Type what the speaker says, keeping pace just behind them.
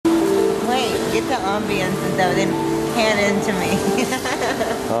Get the ambience though, then hand into me.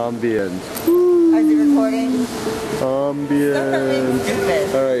 Ambience. Is it recording?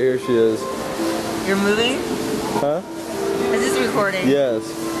 Ambience. Alright, here she is. You're moving? Huh? Is this recording? Yes.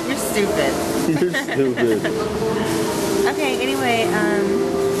 You're stupid. You're stupid. Okay, anyway,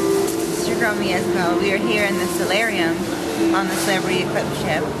 it's your girl me, Isabella. We are here in the Solarium on the Celebrity Eclipse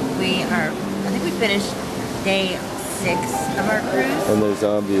ship. I think we finished day 6 of our cruise. And there's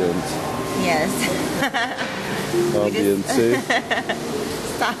ambience. Yes. Ambience.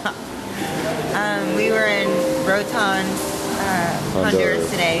 Stop. We were in Rotan, Honduras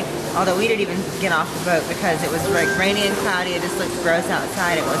today. Although we didn't even get off the boat because it was like rainy and cloudy. It just looked gross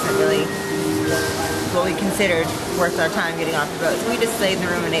outside. It wasn't really what we considered worth our time getting off the boat. So we just stayed in the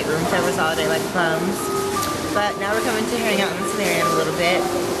room and ate room service all day like bums. But now we're coming to hang out in the Solarium a little bit.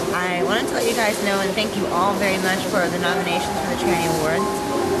 I wanted to let you guys know and thank you all very much for the nominations for the Tranny Awards.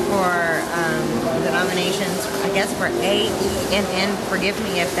 For the nominations, I guess for AENN, forgive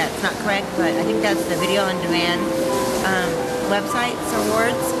me if that's not correct, but I think that's the Video on Demand websites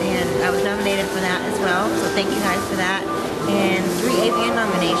awards, and I was nominated for that as well, so thank you guys for that. And 3 AVN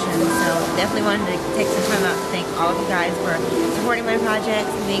nominations, so definitely wanted to take some time out to thank all of you guys for supporting my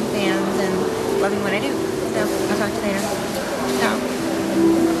projects and being fans and loving what I do. So I'll talk to you later. Ciao.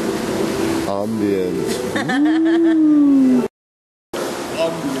 Ambience.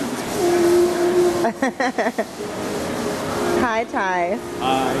 Hi, Ty.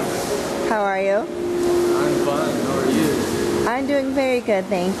 Hi. How are you? I'm fine. How are you? I'm doing very good,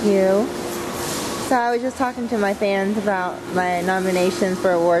 thank you. So I was just talking to my fans about my nominations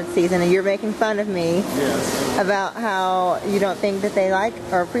for award season, and you're making fun of me. Yes. About how you don't think that they like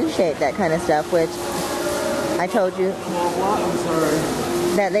or appreciate that kind of stuff, which I told you I'm sorry.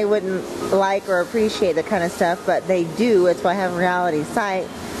 that they wouldn't like or appreciate that kind of stuff, but they do. It's why I have a reality site,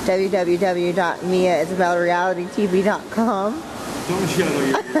 www.miaisabellarealitytv.com. Don't show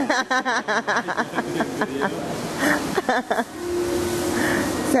your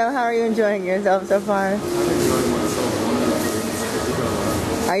So how are you enjoying yourself so far? I'm enjoying myself.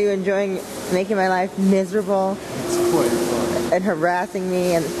 Are you enjoying making my life miserable? It's quite fun. And harassing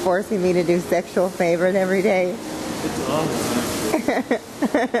me and forcing me to do sexual favors every day? It's awesome.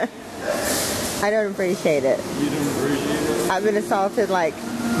 I don't appreciate it. You don't appreciate it? I've been assaulted like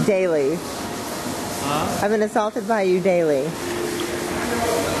daily. Huh? I've been assaulted by you daily. I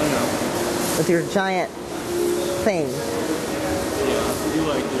know. With your giant thing. Yeah, you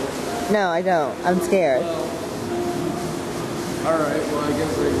like it. No, I don't. I'm scared. Well, alright, well I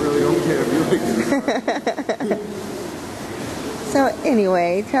guess I really don't care if you like it. So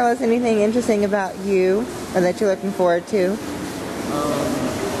anyway, tell us anything interesting about you or that you're looking forward to.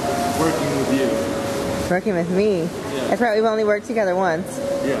 Working with you. Working with me? Yeah. That's right, we've only worked together once.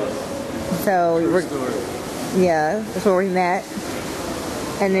 Yeah. So True story. yeah, that's where we met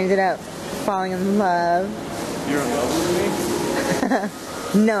and ended up falling in love. You're in love with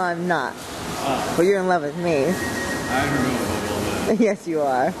me? No, I'm not. Ah. But you're in love with me. I don't know about all that. Yes, you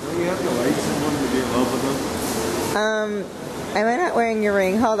are. Don't you have to like someone to be in love with them? Am I not wearing your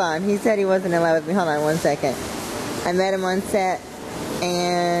ring? Hold on. He said he wasn't in love with me. Hold on one second. I met him on set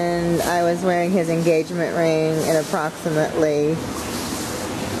and I was wearing his engagement ring in approximately,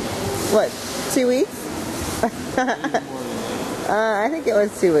 what, 2 weeks? I think it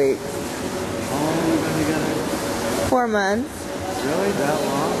was 2 weeks. How long have we been together? 4 months. Really? That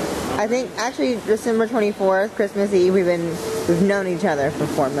long? I think actually December 24th, Christmas Eve, we've known each other for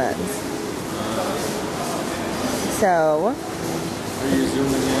 4 months. So Are you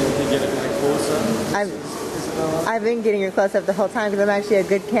zooming in to get it like close up? I've been getting your close up the whole time because I'm actually a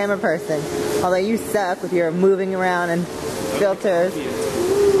good camera person. Although you suck with your moving around and filters.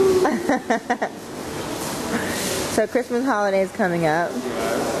 So Christmas holiday is coming up.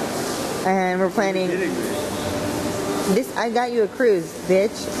 And we're planning. I got you a cruise,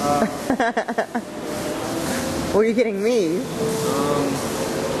 bitch. What are you getting me? A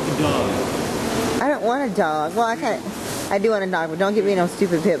dog. I don't want a dog. Well, I do want a dog, but don't give me no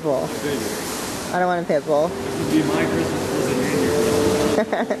stupid pit bull. I don't want a pit bull. This would be my Christmas present and your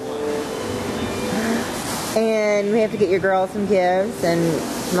Christmas. And we have to get your girls some gifts, and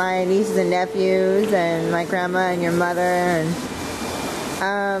my nieces and nephews, and my grandma and your mother, and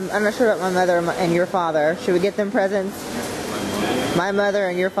I'm not sure about my mother and your father. Should we get them presents? My mother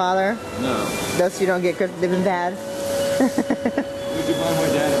and your father? No. Those you don't get Christmas, they've been bad? We could buy my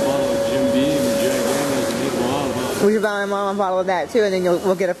dad a bottle of Jim Beam and Jack Daniels and he'd love. We should buy my mom a bottle of that too, and then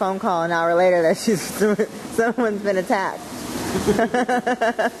we'll get a phone call an hour later that someone's been attacked.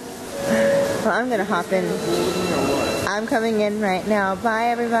 Well, I'm gonna hop in. I'm coming in right now. Bye,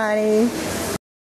 everybody.